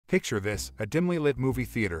Picture this, a dimly lit movie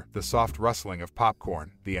theater, the soft rustling of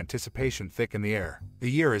popcorn, the anticipation thick in the air.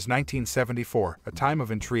 The year is 1974, a time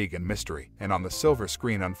of intrigue and mystery, and on the silver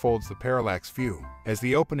screen unfolds the Parallax View. As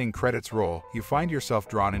the opening credits roll, you find yourself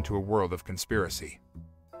drawn into a world of conspiracy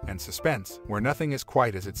and suspense, where nothing is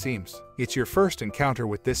quite as it seems. It's your first encounter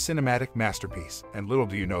with this cinematic masterpiece, and little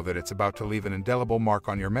do you know that it's about to leave an indelible mark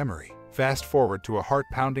on your memory. Fast forward to a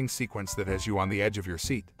heart-pounding sequence that has you on the edge of your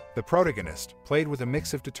seat. The protagonist, played with a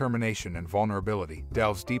mix of determination and vulnerability,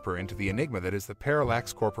 delves deeper into the enigma that is the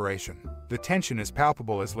Parallax Corporation. The tension is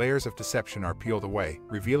palpable as layers of deception are peeled away,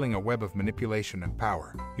 revealing a web of manipulation and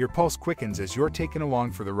power. Your pulse quickens as you're taken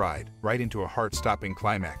along for the ride, right into a heart-stopping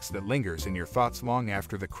climax that lingers in your thoughts long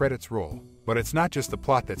after the credits roll. But it's not just the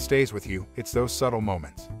plot that stays with you, it's those subtle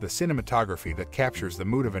moments. The cinematography that captures the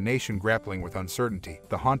mood of a nation grappling with uncertainty,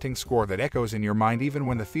 the haunting score that echoes in your mind even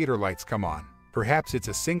when the theater lights come on. Perhaps it's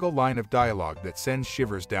a single line of dialogue that sends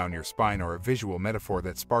shivers down your spine or a visual metaphor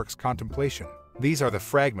that sparks contemplation. These are the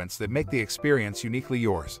fragments that make the experience uniquely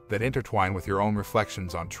yours, that intertwine with your own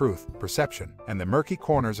reflections on truth, perception, and the murky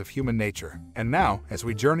corners of human nature. And now, as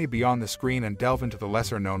we journey beyond the screen and delve into the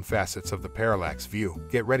lesser-known facets of the Parallax View,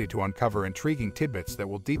 get ready to uncover intriguing tidbits that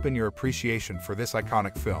will deepen your appreciation for this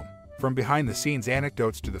iconic film. From behind-the-scenes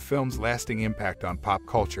anecdotes to the film's lasting impact on pop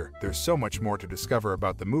culture, there's so much more to discover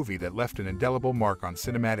about the movie that left an indelible mark on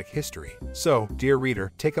cinematic history. So, dear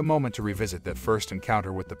reader, take a moment to revisit that first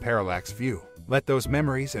encounter with the Parallax View. Let those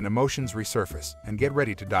memories and emotions resurface, and get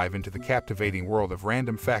ready to dive into the captivating world of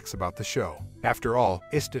random facts about the show. After all,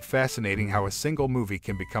 isn't it fascinating how a single movie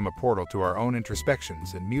can become a portal to our own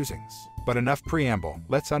introspections and musings? But enough preamble,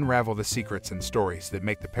 let's unravel the secrets and stories that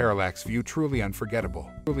make the Parallax View truly unforgettable.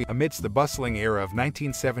 Amidst the bustling era of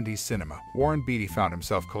 1970s cinema, Warren Beatty found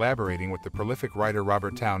himself collaborating with the prolific writer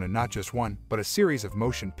Robert Towne in not just one, but a series of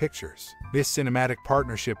motion pictures. This cinematic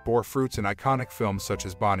partnership bore fruits in iconic films such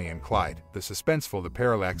as Bonnie and Clyde, the suspenseful The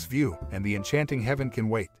Parallax View, and the enchanting Heaven Can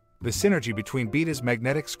Wait. The synergy between Beatty's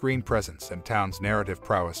magnetic screen presence and Towne's narrative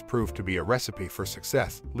prowess proved to be a recipe for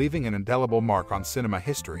success, leaving an indelible mark on cinema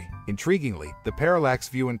history. Intriguingly, the Parallax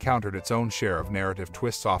View encountered its own share of narrative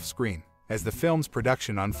twists off-screen. As the film's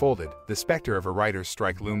production unfolded, the specter of a writer's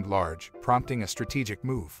strike loomed large, prompting a strategic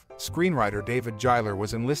move. Screenwriter David Giler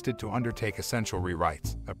was enlisted to undertake essential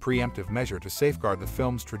rewrites, a preemptive measure to safeguard the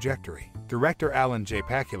film's trajectory. Director Alan J.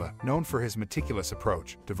 Pakula, known for his meticulous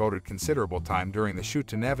approach, devoted considerable time during the shoot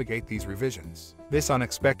to navigate these revisions. This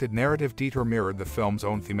unexpected narrative detour mirrored the film's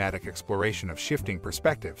own thematic exploration of shifting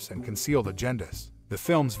perspectives and concealed agendas. The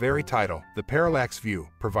film's very title, The Parallax View,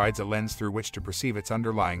 provides a lens through which to perceive its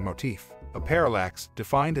underlying motif. A parallax,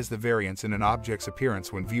 defined as the variance in an object's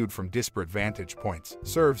appearance when viewed from disparate vantage points,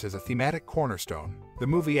 serves as a thematic cornerstone. The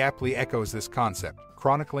movie aptly echoes this concept,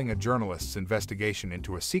 chronicling a journalist's investigation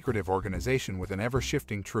into a secretive organization with an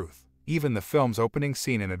ever-shifting truth. Even the film's opening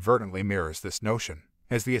scene inadvertently mirrors this notion.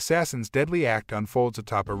 As the assassin's deadly act unfolds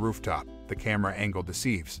atop a rooftop, the camera angle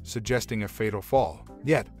deceives, suggesting a fatal fall.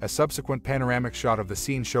 Yet, a subsequent panoramic shot of the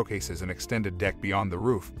scene showcases an extended deck beyond the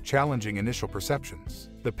roof, challenging initial perceptions.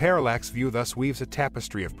 The Parallax View thus weaves a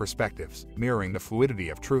tapestry of perspectives, mirroring the fluidity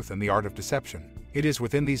of truth and the art of deception. It is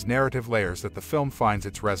within these narrative layers that the film finds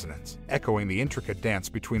its resonance, echoing the intricate dance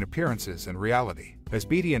between appearances and reality. As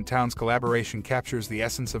Beatty and Towne's collaboration captures the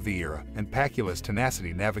essence of the era, and Pakula's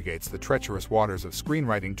tenacity navigates the treacherous waters of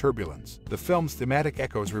screenwriting turbulence, the film's thematic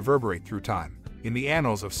echoes reverberate through time. In the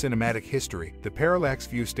annals of cinematic history, The Parallax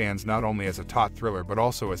View stands not only as a taut thriller but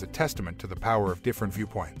also as a testament to the power of different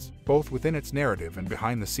viewpoints, both within its narrative and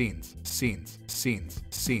behind the scenes.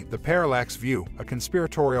 The Parallax View, a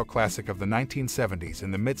conspiratorial classic of the 1970s in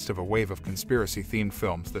the midst of a wave of conspiracy-themed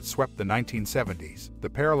films that swept the 1970s, The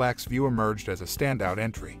Parallax View emerged as a standout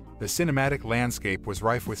entry. The cinematic landscape was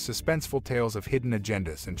rife with suspenseful tales of hidden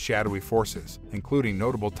agendas and shadowy forces, including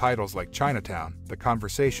notable titles like Chinatown, The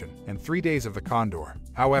Conversation, and 3 Days of the Condor.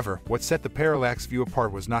 However, what set The Parallax View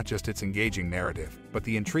apart was not just its engaging narrative, but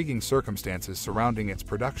the intriguing circumstances surrounding its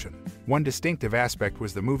production. One distinctive aspect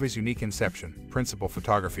was the movie's unique inception. Principal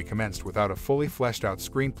photography commenced without a fully fleshed-out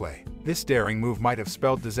screenplay. This daring move might have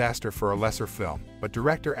spelled disaster for a lesser film, but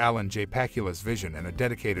director Alan J. Pakula's vision and a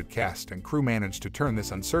dedicated cast and crew managed to turn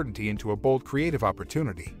this uncertainty into a bold creative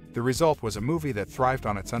opportunity. The result was a movie that thrived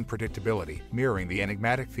on its unpredictability, mirroring the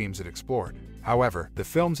enigmatic themes it explored. However, the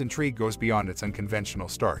film's intrigue goes beyond its unconventional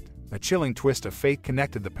start. A chilling twist of fate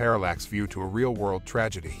connected the Parallax View to a real-world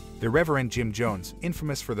tragedy. The Reverend Jim Jones,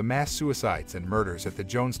 infamous for the mass suicides and murders at the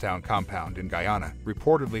Jonestown compound in Guyana,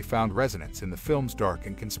 reportedly found resonance in the film's dark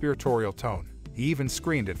and conspiratorial tone. He even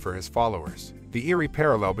screened it for his followers. The eerie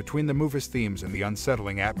parallel between the movie's themes and the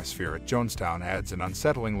unsettling atmosphere at Jonestown adds an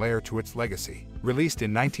unsettling layer to its legacy. Released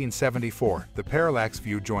in 1974, The Parallax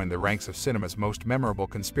View joined the ranks of cinema's most memorable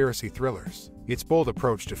conspiracy thrillers. Its bold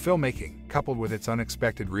approach to filmmaking, coupled with its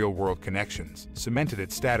unexpected real-world connections, cemented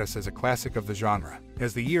its status as a classic of the genre.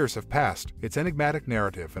 As the years have passed, its enigmatic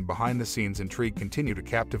narrative and behind-the-scenes intrigue continue to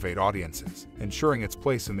captivate audiences, ensuring its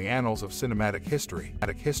place in the annals of cinematic history.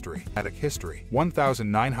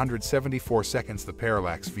 1974 seconds. The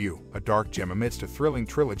Parallax View, a dark gem amidst a thrilling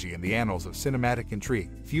trilogy in the annals of cinematic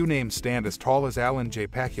intrigue. Few names stand as tall as Alan J.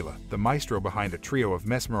 Pakula, the maestro behind a trio of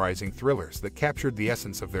mesmerizing thrillers that captured the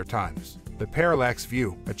essence of their times. The Parallax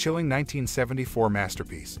View, a chilling 1974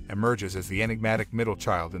 masterpiece, emerges as the enigmatic middle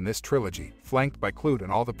child in this trilogy, flanked by Clute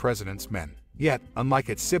and All the President's Men. Yet, unlike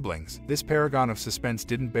its siblings, this paragon of suspense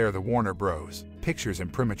didn't bear the Warner Bros. Pictures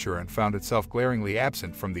imprimatur and found itself glaringly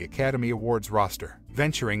absent from the Academy Awards roster.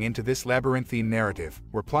 Venturing into this labyrinthine narrative,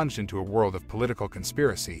 we're plunged into a world of political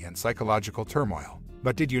conspiracy and psychological turmoil.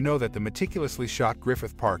 But did you know that the meticulously shot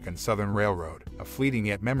Griffith Park and Southern Railroad, a fleeting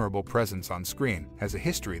yet memorable presence on screen, has a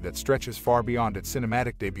history that stretches far beyond its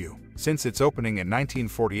cinematic debut? Since its opening in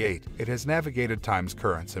 1948, it has navigated time's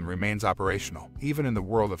currents and remains operational, even in the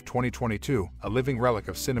world of 2022, a living relic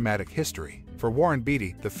of cinematic history. For Warren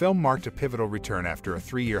Beatty, the film marked a pivotal return after a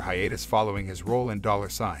 3-year hiatus following his role in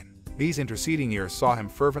 $. These interceding years saw him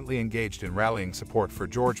fervently engaged in rallying support for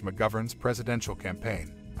George McGovern's presidential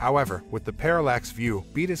campaign. However, with The Parallax View,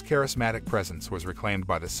 Beatty's charismatic presence was reclaimed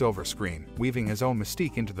by the silver screen, weaving his own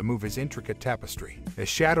mystique into the movie's intricate tapestry. As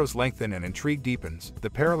shadows lengthen and intrigue deepens, The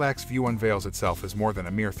Parallax View unveils itself as more than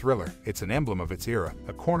a mere thriller. It's an emblem of its era,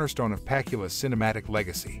 a cornerstone of Pakula's cinematic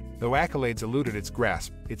legacy. Though accolades eluded its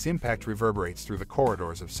grasp, its impact reverberates through the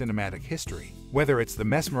corridors of cinematic history. Whether it's the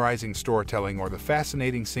mesmerizing storytelling or the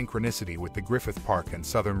fascinating synchronicity with the Griffith Park and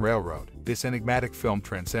Southern Railroad, this enigmatic film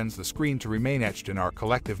transcends the screen to remain etched in our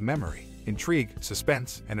collective memory. Intrigue,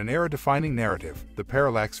 suspense, and an era-defining narrative, The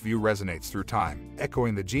Parallax View resonates through time,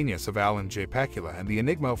 echoing the genius of Alan J. Pakula and the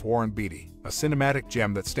enigma of Warren Beatty. A cinematic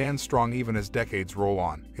gem that stands strong even as decades roll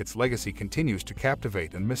on, its legacy continues to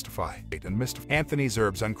captivate and mystify. Anthony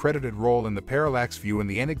Zerbe's uncredited role in The Parallax View in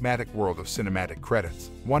the enigmatic world of cinematic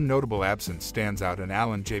credits. One notable absence stands out in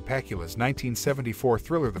Alan J. Pakula's 1974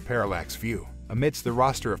 thriller The Parallax View. Amidst the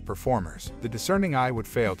roster of performers, the discerning eye would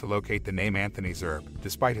fail to locate the name Anthony Zerbe,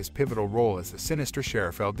 despite his pivotal role as the sinister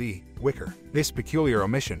Sheriff L.D. Wicker. This peculiar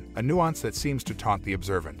omission, a nuance that seems to taunt the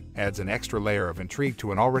observant, adds an extra layer of intrigue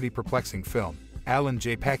to an already perplexing film. Alan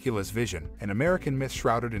J. Pakula's vision, an American myth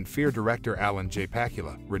shrouded in fear. Director Alan J.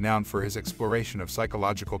 Pakula, renowned for his exploration of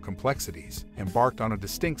psychological complexities, embarked on a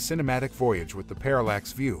distinct cinematic voyage with The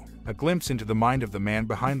Parallax View. A glimpse into the mind of the man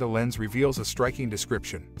behind the lens reveals a striking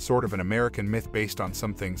description, sort of an American myth based on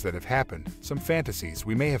some things that have happened, some fantasies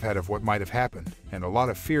we may have had of what might have happened, and a lot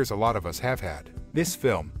of fears a lot of us have had. This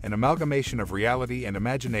film, an amalgamation of reality and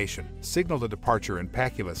imagination, signaled a departure in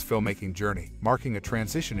Pakula's filmmaking journey, marking a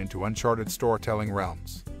transition into uncharted storytelling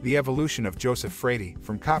realms. The evolution of Joseph Frady,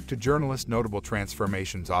 from cop to journalist. Notable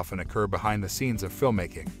transformations often occur behind the scenes of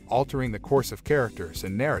filmmaking, altering the course of characters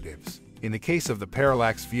and narratives. In the case of The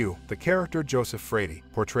Parallax View, the character Joseph Frady,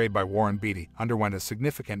 portrayed by Warren Beatty, underwent a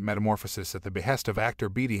significant metamorphosis at the behest of actor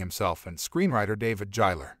Beatty himself and screenwriter David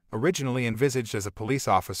Giler. Originally envisaged as a police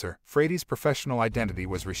officer, Frady's professional identity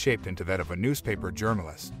was reshaped into that of a newspaper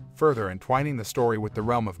journalist, further entwining the story with the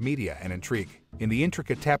realm of media and intrigue. In the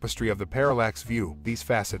intricate tapestry of The Parallax View, these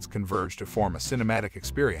facets converge to form a cinematic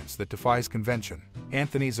experience that defies convention.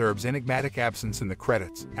 Anthony Zerbe's enigmatic absence in the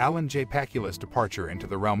credits, Alan J. Pakula's departure into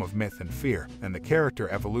the realm of myth and fear, and the character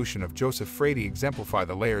evolution of Joseph Frady exemplify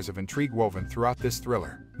the layers of intrigue woven throughout this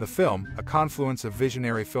thriller. The film, a confluence of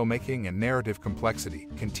visionary filmmaking and narrative complexity,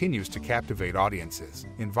 continues to captivate audiences,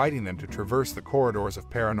 inviting them to traverse the corridors of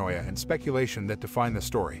paranoia and speculation that define the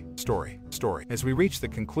story. As we reach the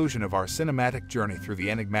conclusion of our cinematic journey through the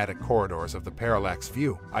enigmatic corridors of The Parallax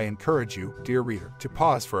View, I encourage you, dear reader, to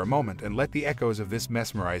pause for a moment and let the echoes of this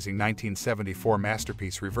mesmerizing 1974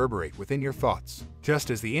 masterpiece reverberate within your thoughts. Just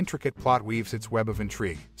as the intricate plot weaves its web of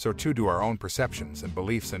intrigue, so too do our own perceptions and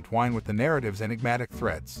beliefs entwine with the narrative's enigmatic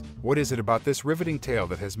threads. What is it about this riveting tale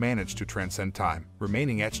that has managed to transcend time,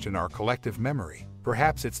 remaining etched in our collective memory?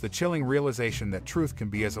 Perhaps it's the chilling realization that truth can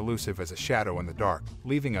be as elusive as a shadow in the dark,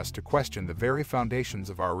 leaving us to question the very foundations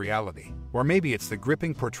of our reality. Or maybe it's the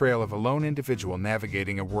gripping portrayal of a lone individual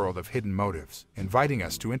navigating a world of hidden motives, inviting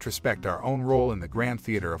us to introspect our own role in the grand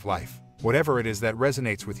theater of life. Whatever it is that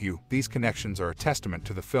resonates with you, these connections are a testament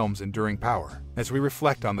to the film's enduring power. As we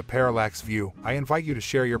reflect on the Parallax view, I invite you to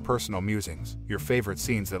share your personal musings, your favorite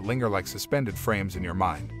scenes that linger like suspended frames in your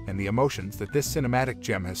mind, and the emotions that this cinematic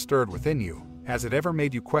gem has stirred within you. Has it ever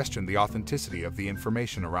made you question the authenticity of the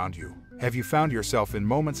information around you? Have you found yourself in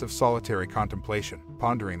moments of solitary contemplation,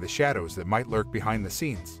 pondering the shadows that might lurk behind the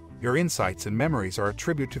scenes? Your insights and memories are a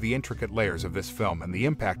tribute to the intricate layers of this film and the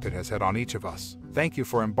impact it has had on each of us. Thank you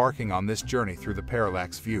for embarking on this journey through the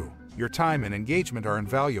Parallax view. Your time and engagement are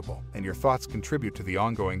invaluable, and your thoughts contribute to the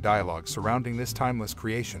ongoing dialogue surrounding this timeless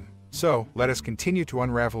creation. So, let us continue to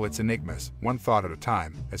unravel its enigmas, one thought at a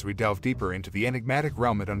time, as we delve deeper into the enigmatic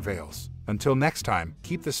realm it unveils. Until next time,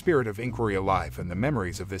 keep the spirit of inquiry alive and the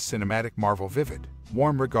memories of this cinematic marvel vivid.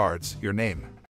 Warm regards, your name.